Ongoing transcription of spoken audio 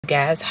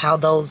guys how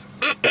those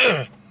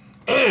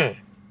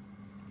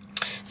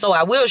so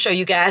I will show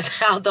you guys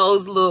how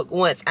those look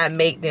once I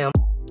make them.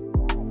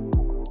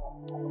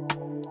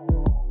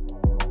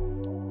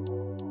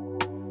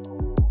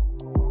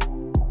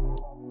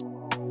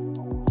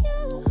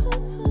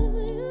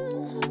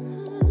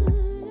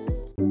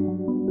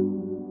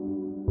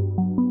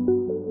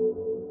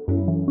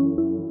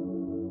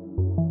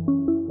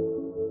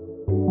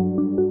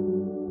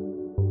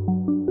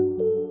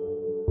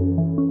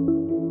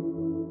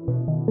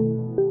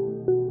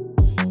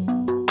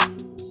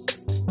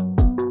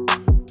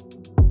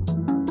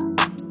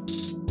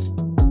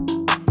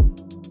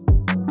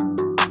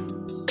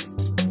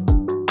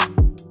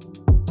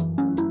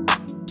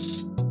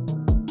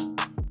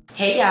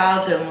 Hey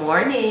y'all, good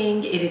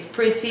morning. It is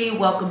Prissy.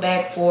 Welcome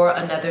back for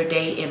another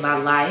day in my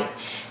life.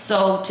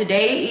 So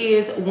today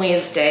is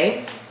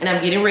Wednesday and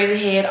I'm getting ready to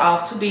head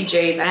off to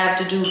BJ's. I have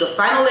to do the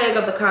final leg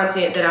of the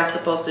content that I'm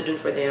supposed to do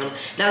for them.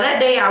 Now that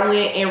day I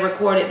went and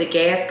recorded the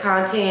gas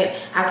content.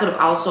 I could have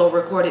also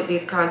recorded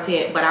this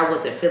content, but I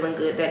wasn't feeling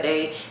good that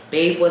day.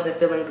 Babe wasn't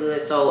feeling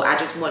good, so I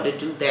just wanted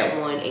to do that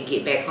one and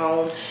get back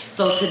home.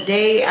 So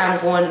today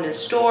I'm going in the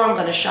store. I'm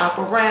gonna shop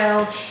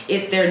around.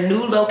 It's their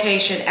new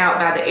location out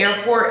by the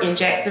airport in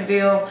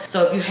Jacksonville.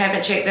 So if you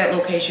haven't checked that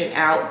location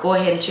out, go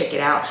ahead and check it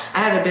out. I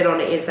haven't been on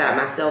the inside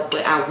myself,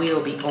 but I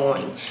will be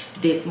going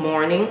this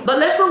morning. But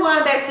let's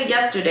rewind back to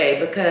yesterday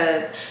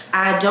because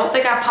I don't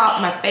think I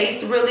popped my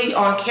face really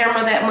on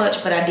camera that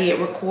much, but I did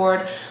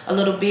record a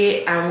little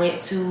bit. I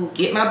went to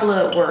get my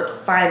blood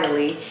work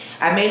finally.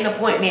 I made an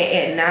appointment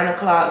at 9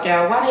 o'clock,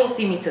 y'all. Why they ain't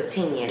see me till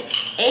 10?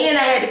 And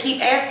I had to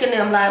keep asking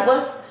them, like,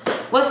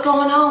 what's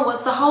going on?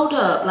 What's the hold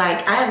up?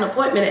 Like, I had an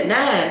appointment at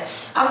 9.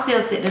 I was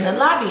still sitting in the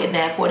lobby at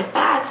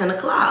 9:45, 10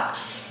 o'clock.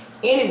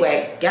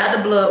 Anyway, got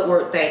the blood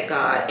work, thank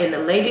God. And the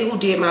lady who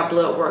did my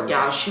blood work,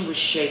 y'all, she was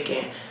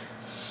shaking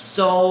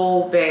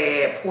so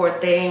bad, poor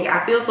thing.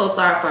 I feel so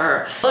sorry for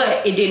her,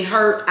 but it didn't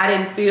hurt. I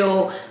didn't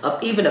feel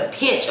even a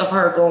pinch of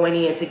her going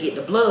in to get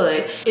the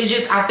blood. It's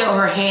just I felt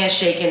her hand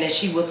shaking and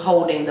she was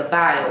holding the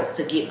vials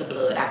to get the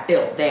blood. I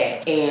felt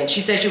that. And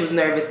she said she was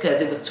nervous because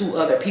it was 2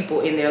 other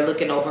people in there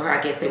looking over her. I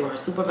guess they were her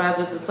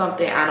supervisors or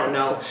something, I don't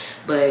know,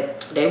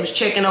 but they was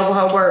checking over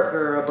her work,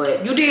 girl.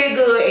 But you did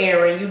good,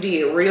 Erin. You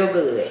did real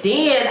good.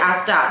 Then I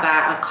stopped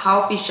by a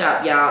coffee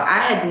shop, y'all. I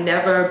had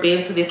never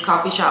been to this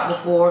coffee shop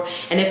before,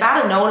 and if I'd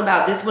have known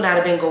about this one, I'd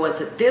have been going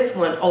to this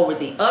one over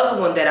the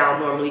other one that I'll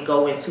normally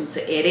go into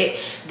to edit.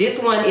 This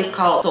one is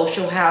called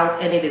Social House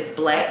and it is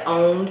Black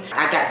owned.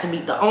 I got to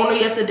meet the owner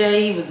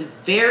yesterday. He was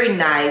very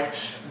nice,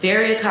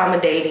 very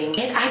accommodating,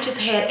 and I just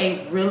had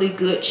a really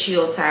good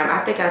chill time.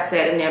 I think I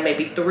sat in there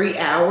maybe 3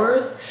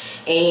 hours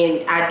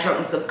and I drank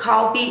me some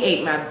coffee,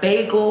 ate my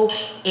bagel,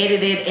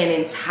 edited an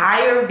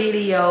entire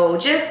video.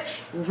 Just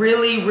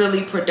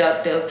really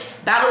productive.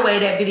 By the way,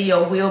 that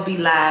video will be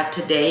live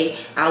today.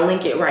 I'll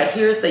link it right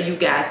here so you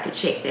guys can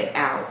check that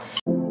out.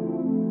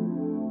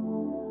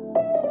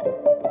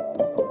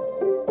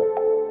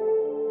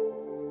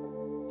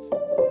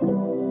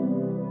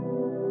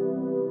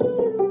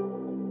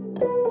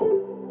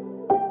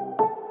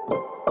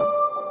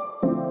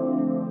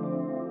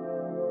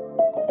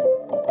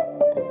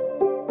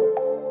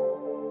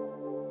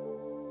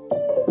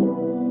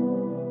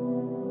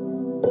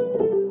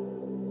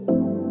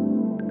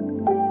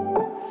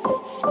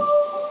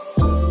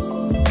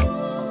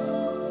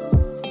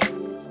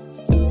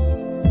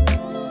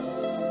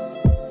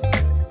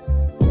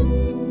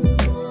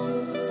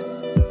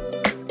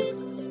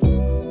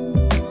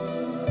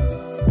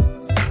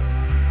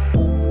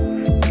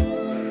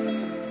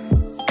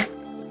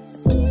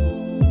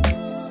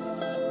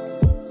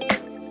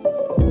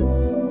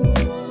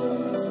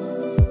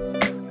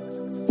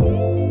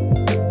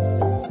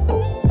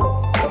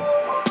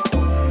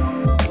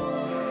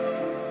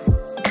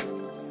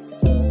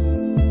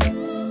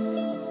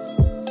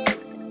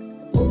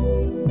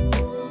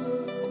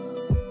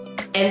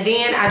 And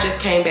then I just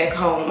came back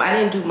home. I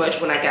didn't do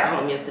much when I got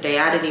home yesterday.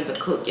 I didn't even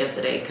cook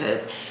yesterday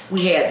because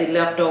we had the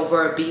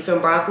leftover beef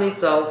and broccoli.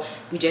 So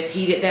we just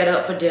heated that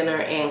up for dinner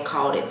and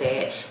called it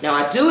that. Now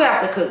I do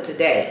have to cook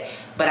today,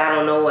 but I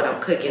don't know what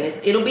I'm cooking.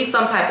 It'll be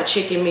some type of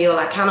chicken meal.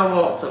 I kind of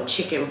want some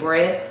chicken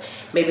breast,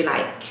 maybe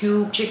like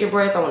cube chicken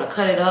breast. I want to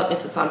cut it up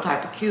into some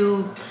type of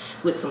cube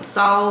with some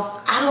sauce.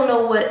 I don't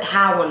know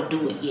how I want to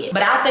do it yet,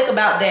 but I'll think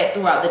about that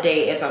throughout the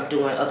day as I'm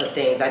doing other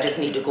things. I just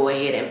need to go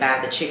ahead and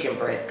buy the chicken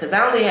breast because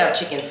I only have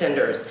chicken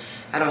tenders.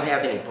 I don't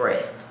have any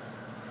breast.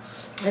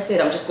 That's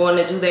it. I'm just going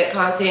to do that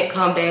content,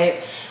 come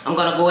back. I'm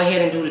going to go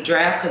ahead and do the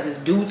draft because it's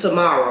due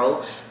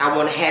tomorrow. I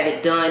want to have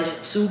it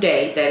done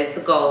today. That is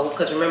the goal,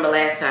 because remember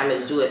last time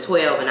it was due at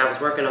 12 and I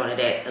was working on it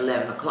at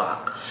 11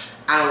 o'clock.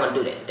 I don't want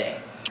to do that today.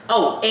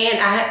 Oh, and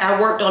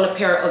I worked on a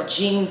pair of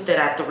jeans that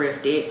I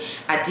thrifted.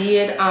 I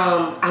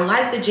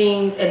like the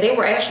jeans, and they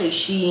were actually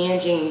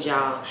Shein jeans,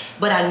 y'all.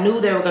 But I knew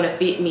they were gonna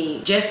fit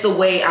me just the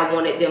way I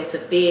wanted them to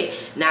fit.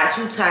 Not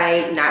too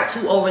tight, not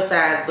too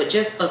oversized, but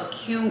just a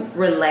cute,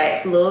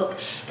 relaxed look.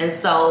 And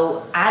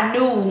so I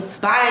knew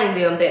buying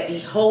them that the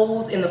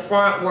holes in the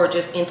front were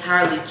just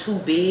entirely too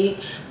big,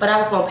 but I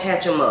was gonna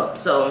patch them up.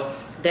 So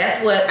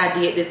that's what I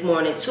did this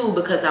morning too,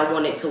 because I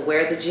wanted to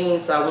wear the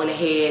jeans. So I went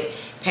ahead,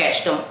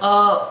 patched them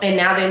up, and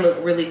now they look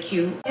really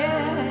cute.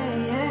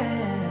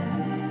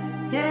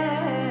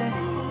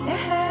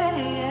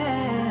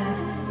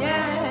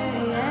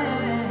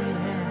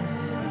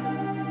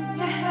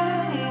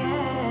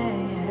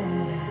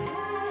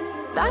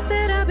 Thought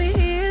that I'd be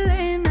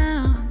healing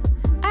now.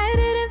 I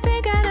didn't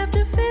think I'd have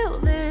to feel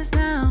this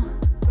now.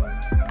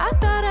 I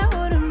thought I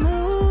would have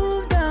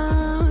moved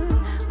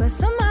on, but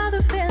somehow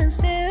the feeling's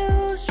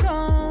still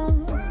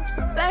strong.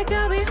 Like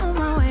I'll be on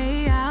my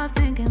way out,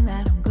 thinking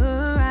that I'm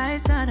good, right?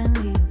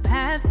 Suddenly you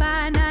pass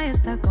by, now you're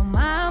stuck on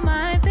my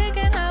mind,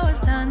 thinking I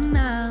was done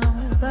now.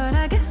 But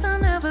I guess I'll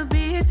never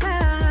be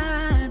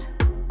tired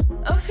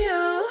of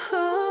you.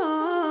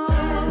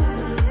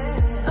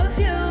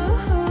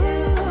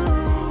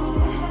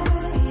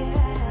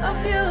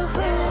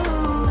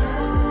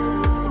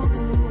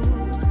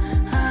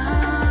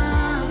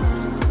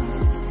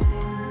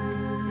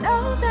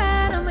 Know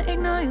that I'ma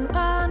ignore you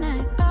all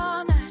night.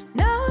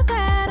 Know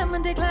that I'ma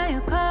decline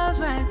your calls,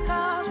 right?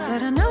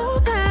 But I know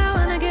that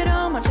when I get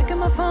home, I'll check in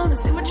my phone to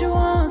see what you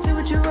want, see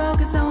what you wrote,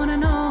 cause I wanna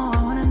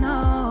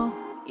know.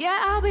 Yeah,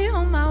 I'll be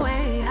on my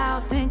way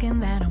out, thinking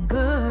that I'm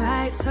good,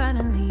 right?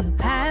 Suddenly you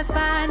pass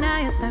by, now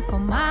you're stuck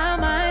on my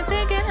mind,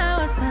 thinking I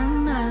was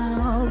done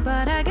now.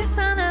 But I guess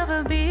I'll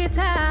never be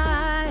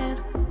tired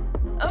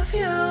of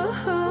you.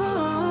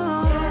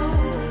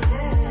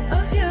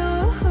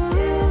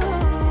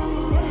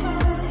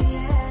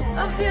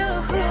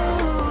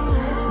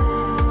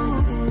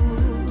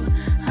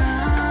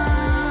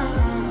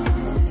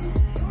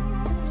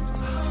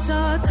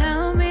 So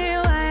tell me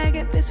why I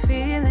get this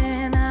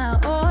feeling now.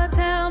 Or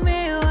tell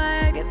me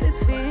why I get this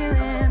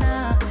feeling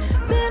now.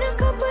 Been a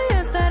couple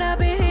years that I'll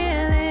be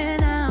healing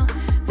now.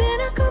 Been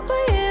a couple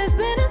years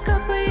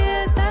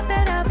thought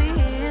that I'll be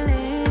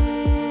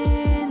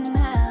healing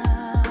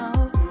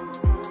now.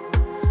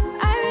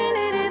 I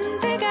really didn't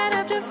think I'd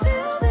have to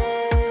feel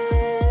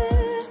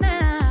this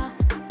now.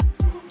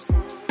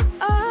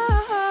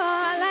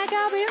 Oh, like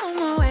I'll be on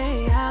my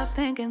way out,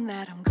 thinking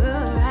that I'm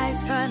good, right?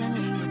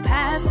 Suddenly you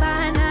pass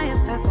by, now you're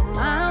stuck on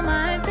my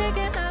mind,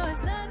 thinking I was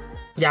done.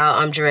 Y'all,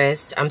 I'm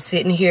dressed. I'm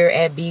sitting here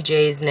at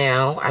BJ's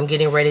now. I'm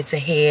getting ready to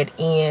head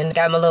in.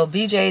 Got my little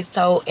BJ's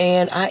tote,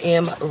 and I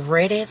am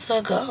ready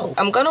to go.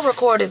 I'm gonna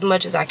record as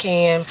much as I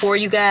can for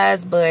you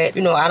guys, but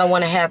you know, I don't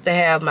want to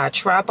have my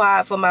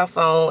tripod for my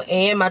phone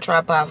and my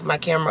tripod for my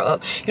camera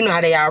up. You know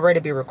how they already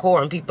be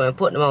recording people and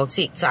putting them on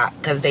TikTok,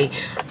 because they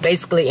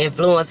basically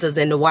influencers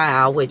in the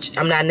wild, which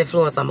I'm not an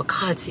influencer, I'm a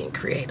content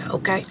creator,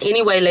 okay?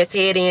 Anyway, let's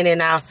head in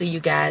and I'll see you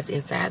guys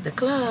inside the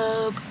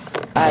club.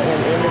 I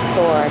am in the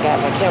store. I got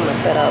my camera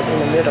set up in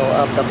the middle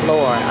of the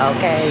floor,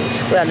 okay?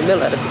 Well, in the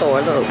middle of the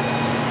store, look.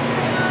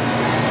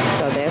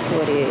 So that's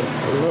what it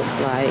looks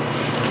like.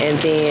 And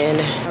then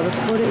I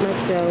recorded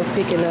myself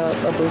picking up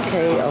a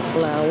bouquet of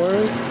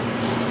flowers.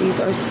 These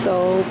are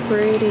so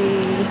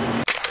pretty.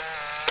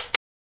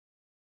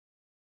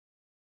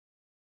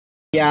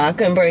 Yeah, I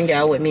couldn't bring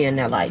y'all with me in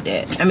there like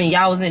that. I mean,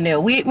 y'all was in there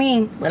with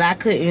me, but I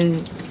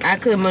couldn't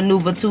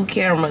maneuver two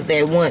cameras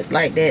at once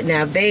like that.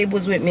 Now, if Babe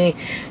was with me,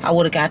 I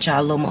would have got y'all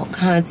a little more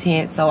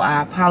content, so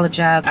I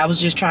apologize. I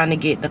was just trying to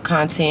get the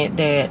content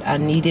that I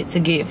needed to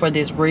get for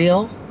this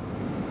reel.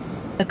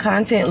 The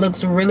content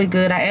looks really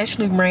good. I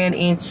actually ran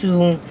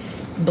into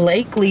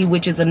Blakely,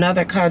 which is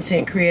another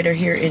content creator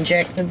here in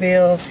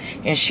Jacksonville,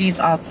 and she's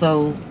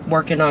also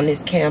working on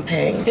this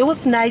campaign. It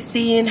was nice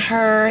seeing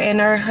her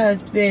and her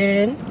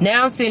husband.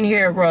 Now I'm sitting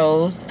here at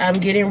Rose. I'm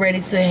getting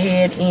ready to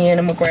head in.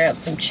 I'm gonna grab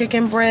some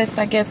chicken breast.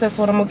 I guess that's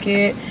what I'm gonna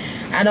get.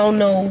 I don't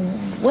know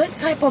what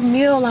type of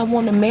meal I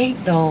want to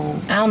make though.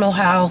 I don't know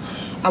how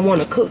I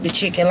want to cook the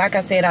chicken. Like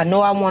I said, I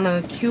know I want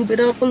to cube it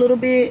up a little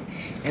bit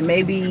and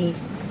maybe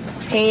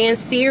pan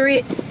sear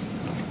it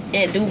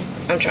and do,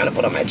 I'm trying to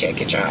put on my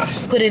jacket, y'all.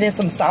 Put it in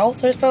some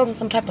sauce or something,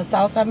 some type of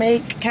sauce I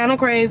make. Kind of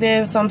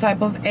craving some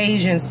type of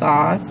Asian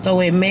sauce, so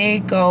it may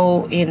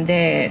go in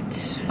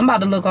that. I'm about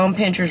to look on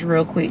Pinterest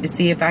real quick to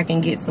see if I can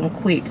get some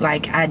quick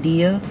like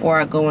ideas before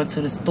I go into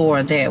the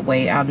store. That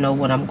way I'll know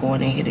what I'm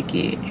going in here to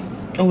get.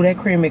 Oh, that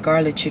creamy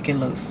garlic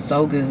chicken looks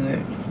so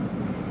good.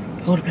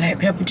 Oh, the black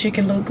pepper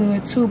chicken look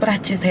good too, but I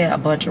just had a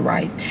bunch of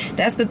rice.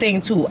 That's the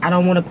thing too, I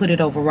don't want to put it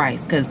over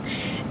rice because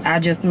I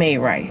just made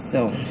rice.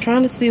 So I'm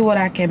trying to see what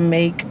I can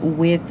make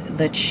with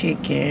the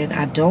chicken.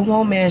 I don't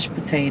want mashed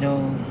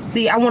potatoes.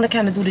 See, I want to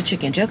kind of do the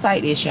chicken just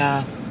like this,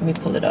 y'all. Let me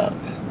pull it up.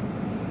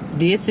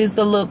 This is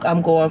the look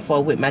I'm going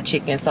for with my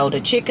chicken. So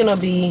the chicken will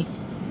be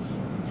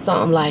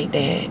something like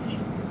that.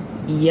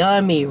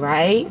 Yummy,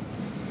 right?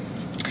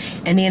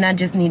 And then I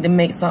just need to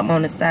make something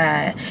on the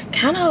side,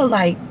 kind of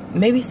like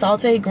maybe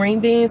sauteed green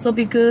beans will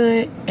be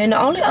good. And the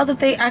only other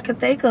thing I could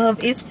think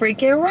of is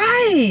freaking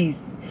rice.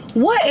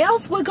 What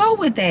else would go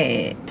with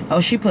that? Oh,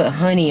 she put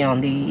honey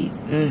on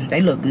these. They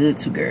look good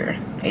too, girl.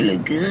 They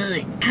look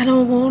good. I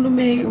don't want to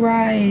make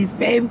rice.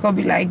 Baby gonna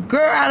be like,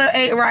 girl, I done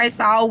ate rice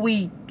all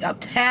week. I'm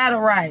tired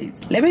of rice.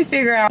 Let me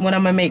figure out what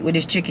I'm gonna make with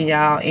this chicken,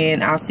 y'all,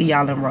 and I'll see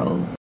y'all in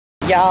Rose.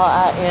 Y'all,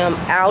 I am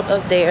out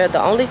of there.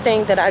 The only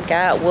thing that I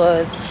got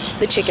was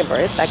the chicken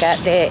breast. I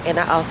got that, and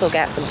I also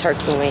got some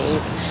turkey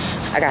wings.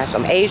 I got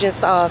some Asian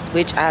sauce,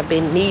 which I've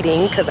been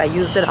needing because I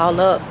used it all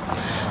up.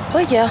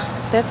 But yeah,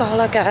 that's all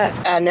I got.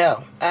 I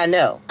know.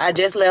 I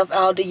just left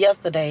Aldi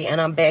yesterday and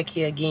I'm back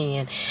here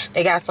again.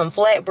 They got some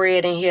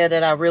flatbread in here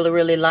that I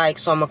really like,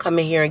 so I'm gonna come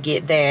in here and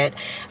get that.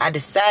 I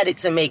decided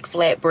to make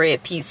flatbread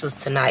pizzas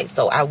tonight,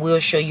 so I will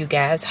show you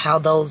guys how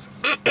those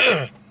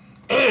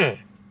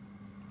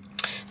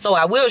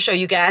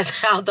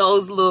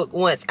look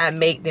once I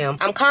make them.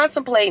 I'm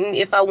contemplating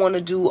if I want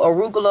to do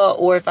arugula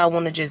or if I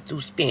want to just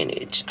do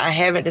spinach. I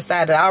haven't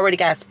decided. I already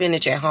got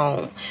spinach at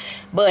home.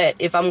 But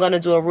if I'm going to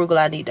do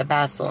arugula, I need to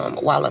buy some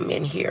while I'm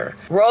in here.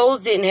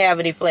 Rose didn't have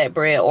any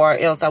flatbread, or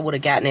else I would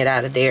have gotten it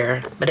out of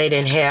there. But they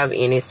didn't have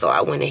any, so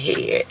I went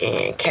ahead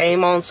and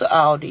came on to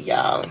Aldi,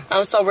 y'all.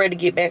 I'm so ready to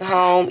get back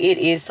home. It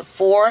is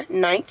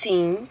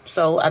 4:19,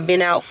 so I've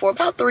been out for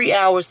about 3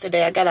 hours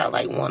today. I got out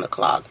like 1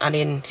 o'clock. I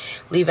didn't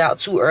leave out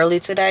too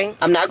early today.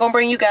 I'm not going to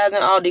bring you guys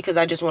in Aldi because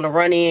I just want to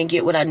run in,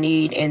 get what I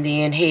need, and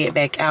then head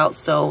back out.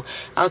 So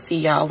I'll see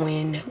y'all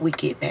when we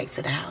get back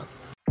to the house.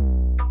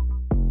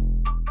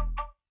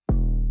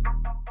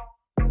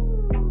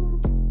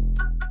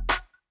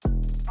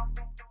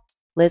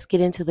 Let's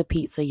get into the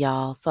pizza,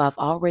 y'all. So I've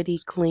already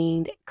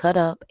cleaned, cut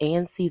up,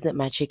 and seasoned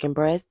my chicken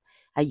breast.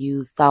 I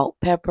used salt,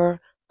 pepper,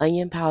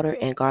 onion powder,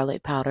 and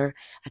garlic powder.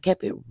 I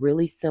kept it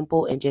really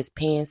simple and just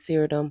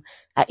pan-seared them.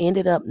 I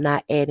ended up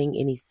not adding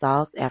any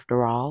sauce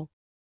after all.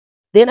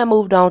 Then I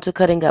moved on to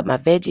cutting up my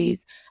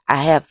veggies. I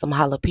have some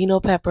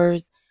jalapeno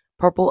peppers,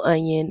 purple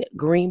onion,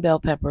 green bell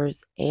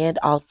peppers, and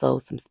also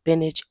some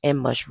spinach and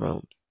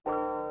mushrooms.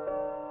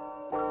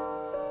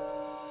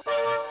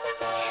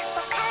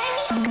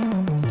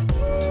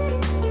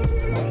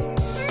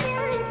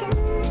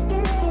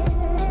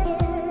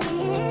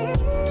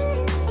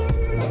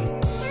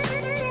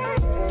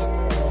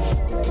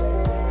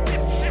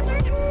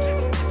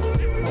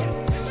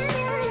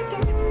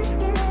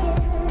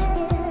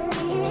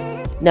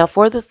 Now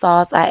for the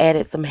sauce, I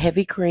added some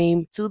heavy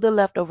cream to the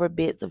leftover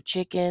bits of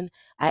chicken.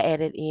 I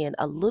added in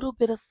a little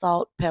bit of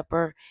salt,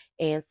 pepper,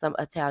 and some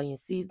Italian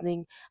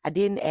seasoning. I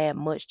didn't add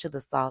much to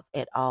the sauce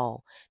at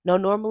all. Now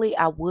normally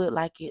I would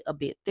like it a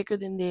bit thicker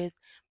than this,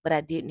 but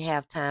I didn't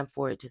have time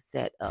for it to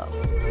set up.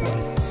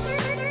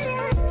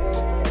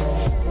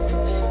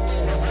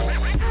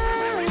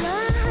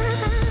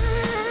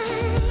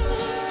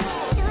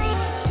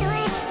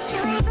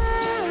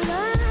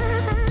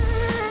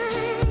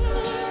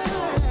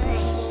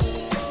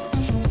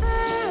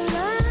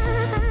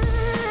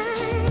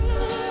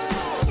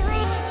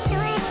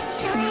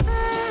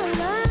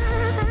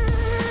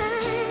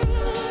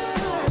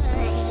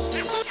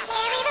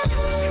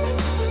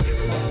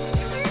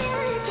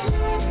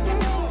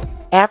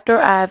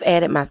 After I've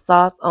added my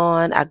sauce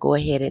on, I go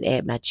ahead and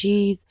add my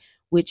cheese,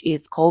 which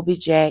is Colby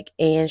Jack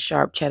and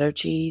sharp cheddar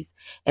cheese.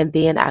 And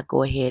then I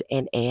go ahead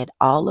and add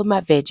all of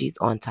my veggies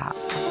on top.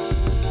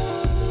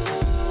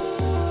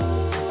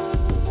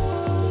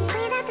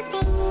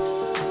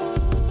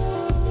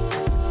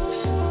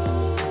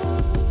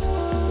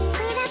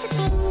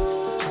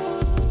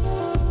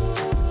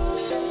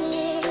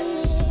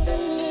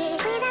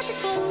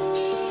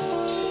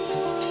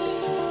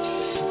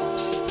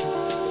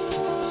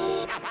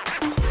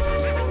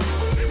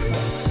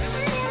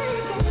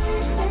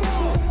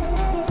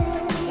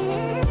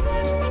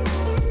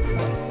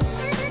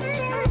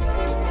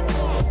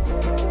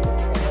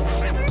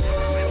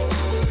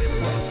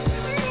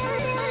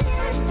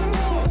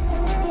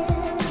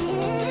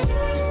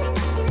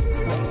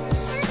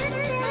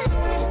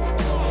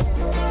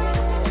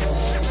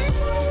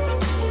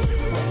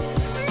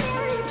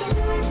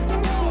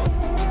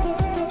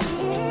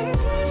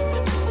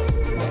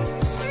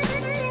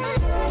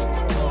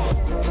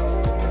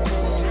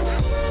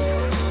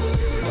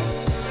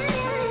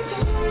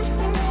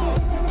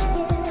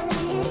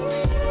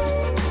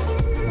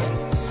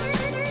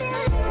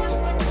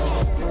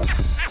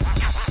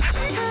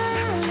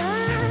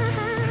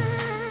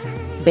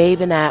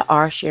 Babe and I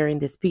are sharing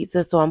this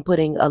pizza, so I'm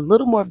putting a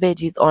little more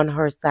veggies on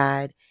her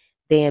side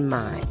than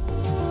mine.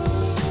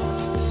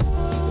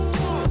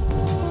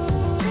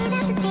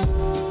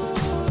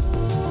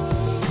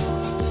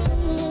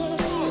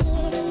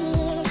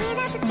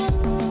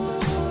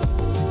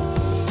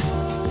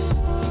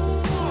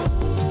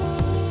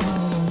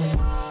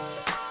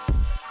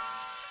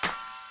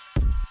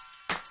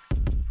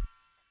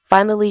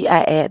 Finally,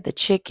 I add the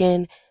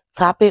chicken,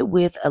 top it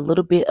with a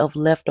little bit of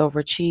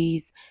leftover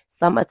cheese,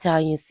 some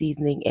Italian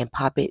seasoning, and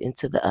pop it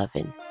into the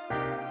oven.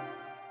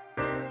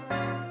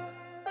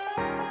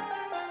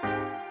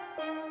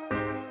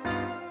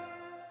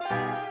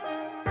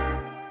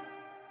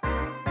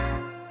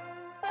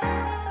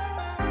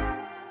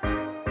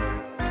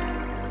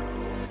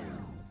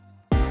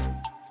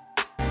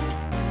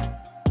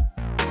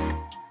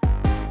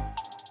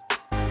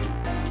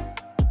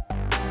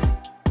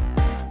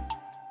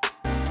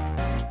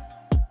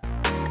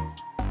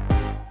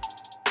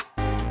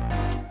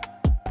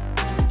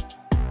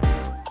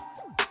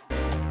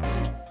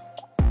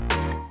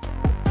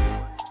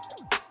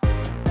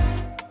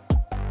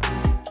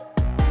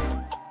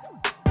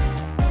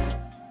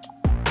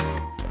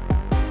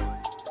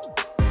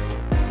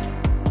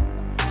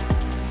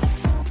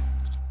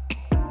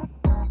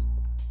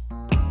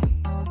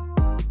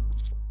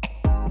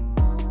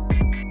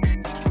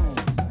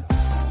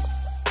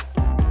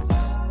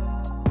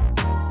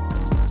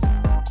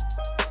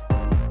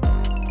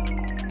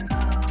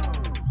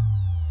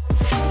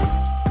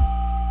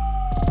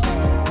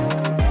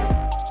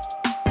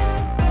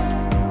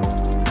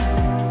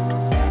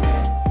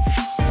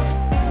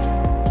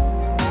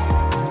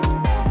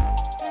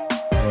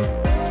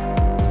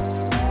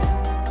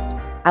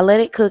 I let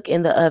it cook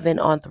in the oven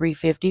on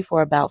 350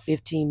 for about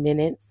 15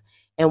 minutes.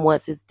 And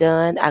once it's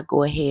done, I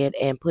go ahead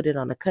and put it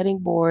on a cutting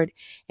board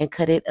and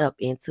cut it up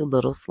into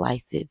little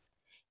slices.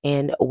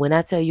 And when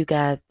I tell you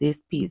guys,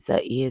 this pizza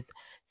is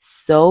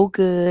so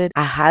good,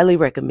 I highly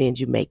recommend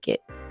you make it.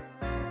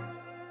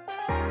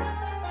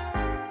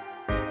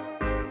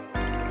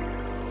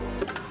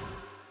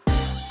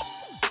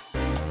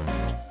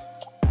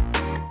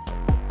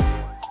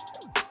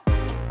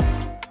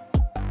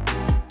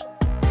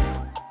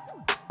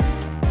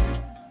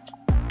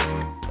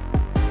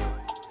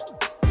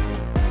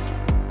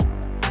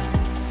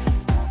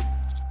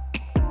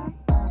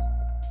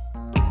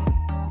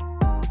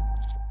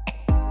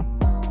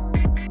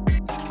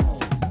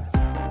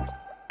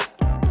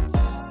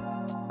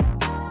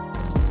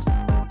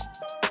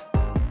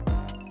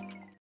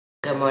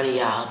 Good morning,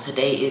 y'all.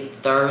 Today is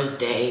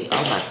Thursday.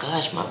 Oh my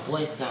gosh, my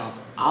voice sounds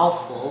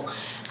awful.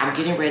 I'm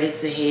getting ready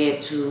to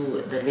head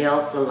to the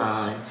nail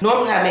salon.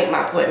 Normally I make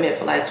my appointment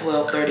for like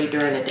 12:30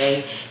 during the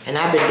day, and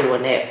I've been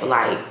doing that for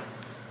like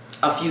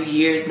a few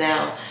years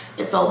now.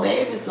 And so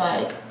babe is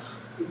like,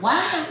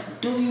 why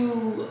do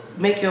you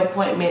make your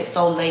appointment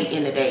so late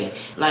in the day?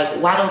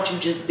 Like, why don't you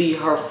just be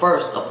her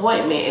first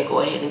appointment and go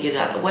ahead and get it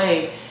out of the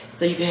way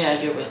so you can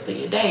have your rest of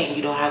your day and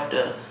you don't have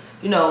to,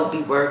 you know, be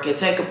working,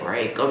 take a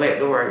break, go back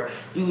to work.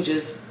 You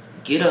just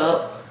get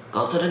up,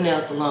 go to the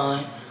nail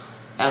salon.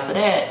 After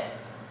that,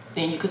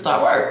 then you can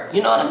start work.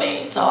 You know what I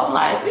mean? So I'm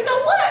like, you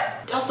know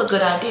what? That's a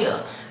good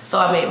idea. So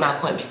I made my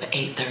appointment for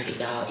 8:30,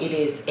 y'all. It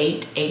is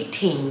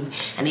 8:18.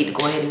 I need to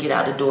go ahead and get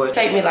out the door. It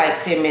take me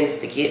like 10 minutes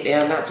to get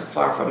there. Not too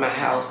far from my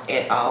house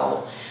at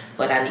all.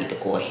 But I need to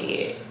go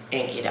ahead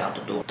and get out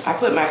the door. I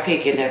put my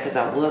pick in there because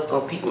I was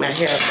going to pick my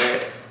hair,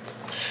 but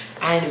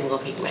I ain't even going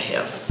to pick my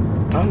hair.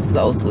 I'm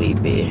so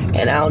sleepy,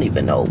 and I don't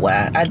even know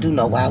why. I do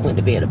know why I went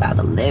to bed about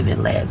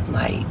 11 last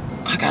night.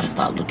 I gotta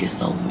stop looking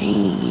so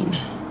mean.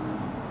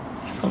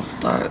 It's gonna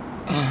start.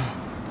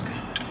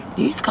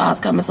 These cars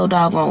coming so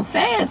doggone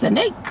fast, and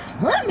they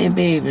coming,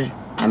 baby.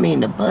 I mean,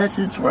 the bus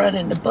is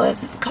running, the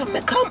bus is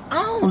coming. Come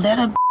on, let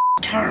her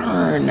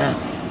turn.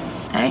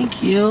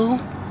 Thank you.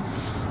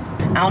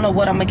 I don't know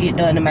what I'm gonna get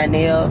done to my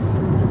nails.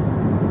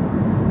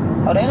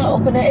 Oh, they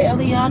don't open that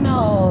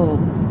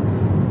Elianos.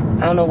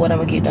 I don't know what I'm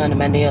gonna get done to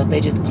my nails.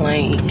 They just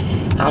plain.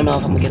 I don't know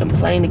if I'm gonna get them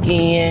plain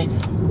again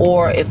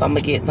or if I'm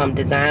gonna get some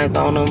designs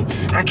on them.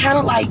 I kind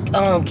of like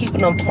keeping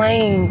them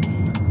plain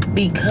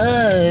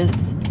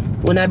because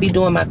when I be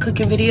doing my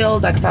cooking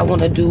videos, like if I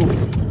want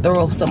to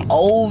throw some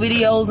old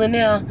videos in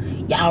there,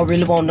 y'all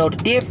really won't know the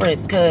difference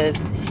because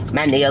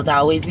my nails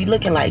always be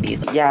looking like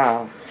this.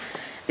 Y'all,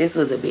 this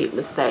was a big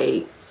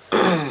mistake.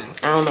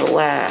 I don't know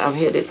why I'm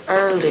here this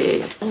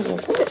early.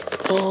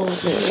 Oh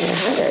man,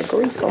 I got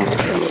grease on my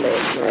camera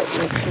last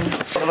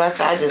night.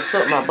 So I just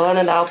took my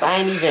bonnet off. I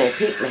ain't even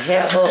picked my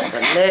hair up or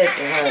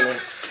nothing, honey.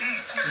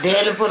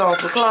 Barely put on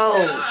some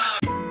clothes.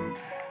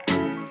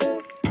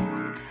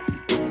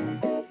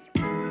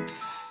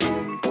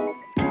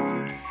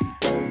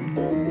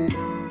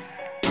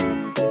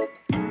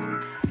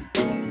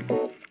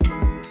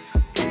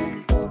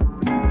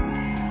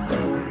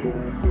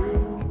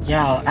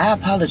 Y'all, I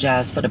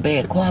apologize for the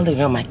bad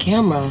quality on my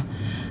camera.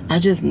 I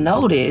just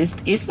noticed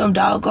it's some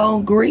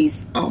doggone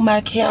grease on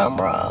my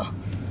camera.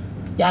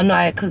 Y'all know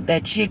I had cooked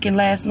that chicken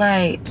last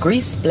night.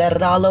 Grease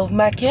splattered all over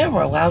my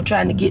camera while I'm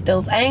trying to get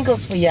those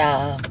angles for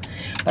y'all.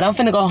 But I'm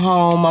finna go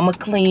home, I'ma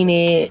clean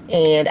it,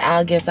 and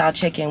I guess I'll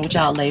check in with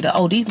y'all later.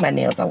 Oh, these my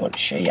nails I want to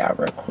show y'all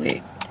real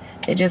quick.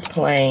 They're just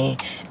plain.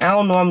 I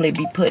don't normally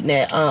be putting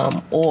that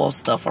oil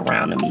stuff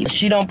around them either.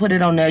 She don't put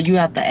it on there. You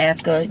have to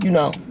ask her, you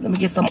know, let me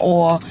get some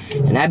oil.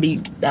 And I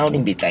don't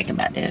even be thinking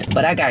about that.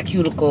 But I got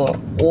cuticle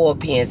oil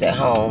pens at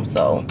home,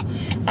 so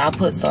I'll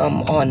put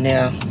some on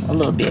there a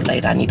little bit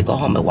later. I need to go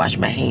home and wash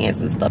my hands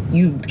and stuff.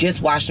 You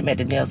just wash them at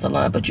the nail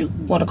salon, but you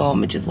want to go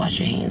home and just wash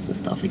your hands and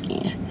stuff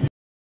again.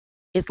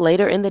 It's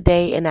later in the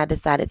day and I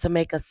decided to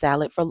make a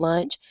salad for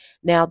lunch.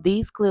 Now,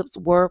 these clips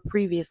were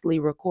previously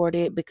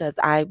recorded because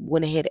I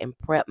went ahead and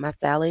prepped my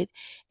salad,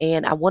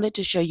 and I wanted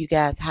to show you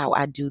guys how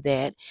I do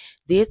that.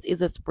 This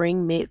is a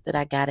spring mix that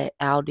I got at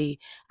Aldi.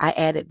 I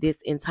added this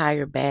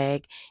entire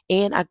bag,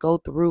 and I go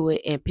through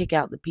it and pick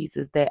out the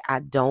pieces that I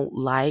don't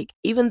like.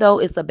 Even though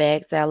it's a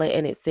bag salad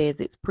and it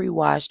says it's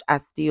pre-washed, I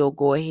still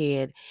go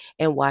ahead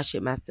and wash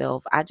it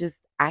myself.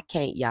 I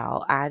can't,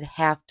 y'all. I'd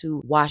have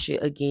to wash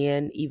it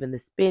again. Even the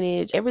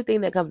spinach,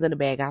 everything that comes in the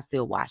bag, I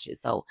still wash it.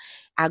 So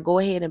I go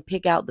ahead and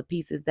pick out the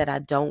pieces that I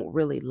don't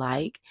really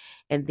like.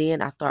 And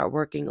then I start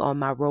working on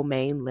my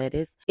romaine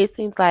lettuce. It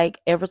seems like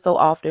ever so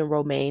often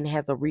romaine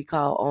has a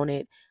recall on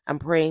it. I'm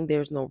praying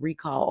there's no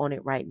recall on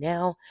it right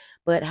now.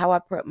 But how I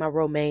prep my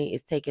romaine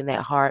is taking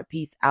that hard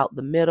piece out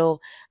the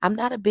middle. I'm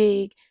not a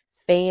big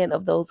fan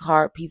of those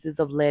hard pieces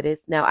of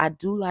lettuce. Now, I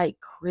do like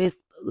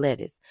crisp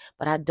lettuce,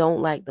 but I don't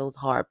like those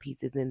hard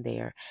pieces in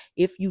there.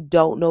 If you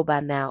don't know by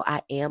now,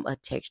 I am a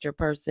texture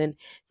person,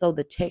 so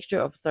the texture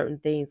of certain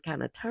things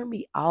kind of turn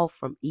me off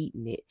from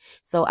eating it.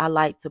 So I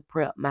like to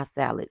prep my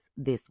salads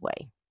this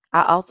way.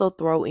 I also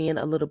throw in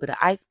a little bit of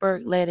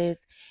iceberg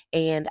lettuce,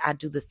 and I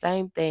do the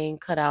same thing,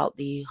 cut out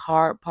the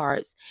hard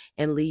parts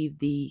and leave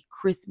the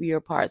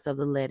crispier parts of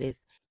the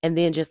lettuce, and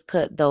then just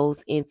cut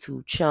those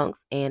into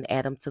chunks and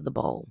add them to the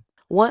bowl.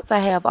 Once I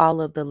have all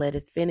of the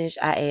lettuce finished,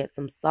 I add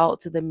some salt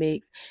to the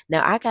mix.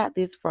 Now, I got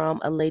this from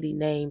a lady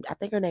named, I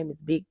think her name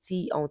is Big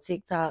T on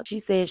TikTok.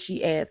 She says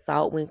she adds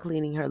salt when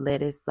cleaning her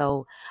lettuce.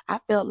 So I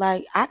felt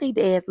like I need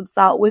to add some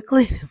salt when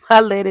cleaning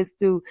my lettuce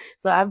too.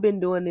 So I've been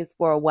doing this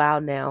for a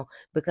while now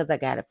because I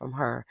got it from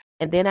her.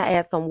 And then I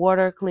add some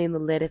water, clean the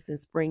lettuce and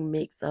spring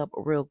mix up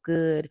real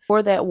good.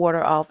 Pour that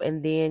water off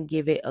and then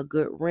give it a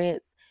good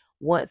rinse.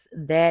 Once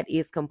that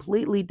is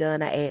completely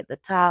done, I add the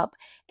top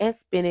and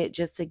spin it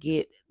just to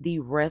get the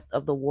rest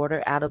of the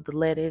water out of the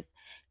lettuce.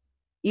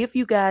 If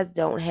you guys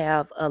don't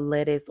have a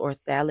lettuce or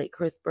salad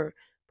crisper,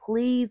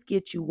 please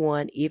get you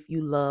one if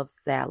you love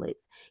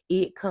salads.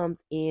 It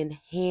comes in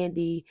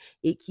handy.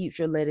 It keeps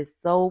your lettuce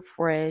so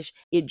fresh.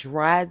 It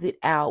dries it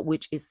out,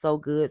 which is so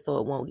good so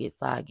it won't get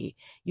soggy.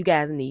 You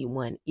guys need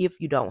one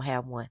if you don't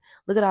have one.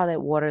 Look at all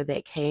that water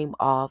that came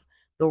off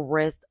the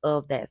rest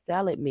of that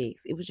salad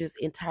mix. It was just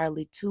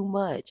entirely too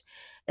much.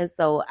 And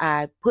so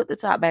I put the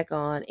top back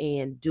on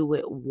and do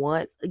it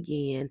once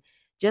again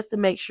just to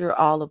make sure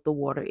all of the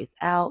water is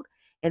out.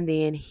 And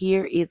then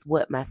here is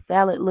what my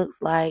salad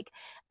looks like.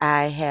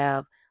 I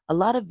have a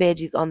lot of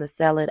veggies on the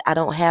salad. I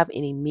don't have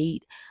any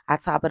meat. I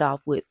top it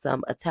off with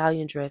some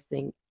Italian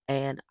dressing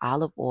and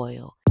olive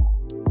oil.